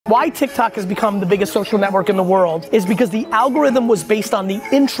Why TikTok has become the biggest social network in the world is because the algorithm was based on the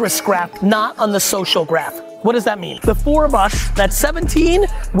interest graph, not on the social graph. What does that mean? The four of us, at 17,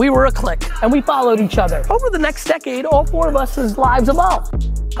 we were a clique, and we followed each other. Over the next decade, all four of us' lives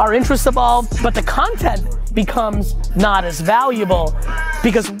evolved. Our interests evolved, but the content becomes not as valuable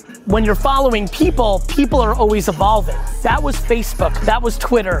because when you're following people, people are always evolving. That was Facebook, that was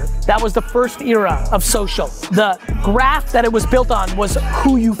Twitter, that was the first era of social. The graph that it was built on was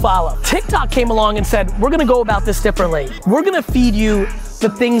who you follow. TikTok came along and said, we're gonna go about this differently. We're gonna feed you the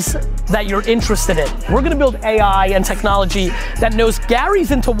things that you're interested in. We're gonna build AI and technology that knows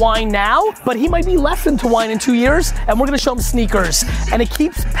Gary's into wine now, but he might be less into wine in 2 years, and we're gonna show him sneakers. And it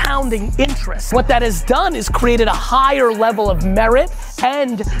keeps pounding interest. What that has done is created a higher level of merit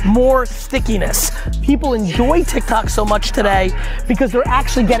and more stickiness. People enjoy TikTok so much today because they're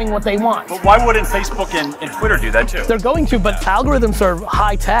actually getting what they want. But why wouldn't Facebook and Twitter do that too? They're going to, but algorithms are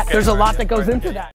high tech. There's a lot that goes into that.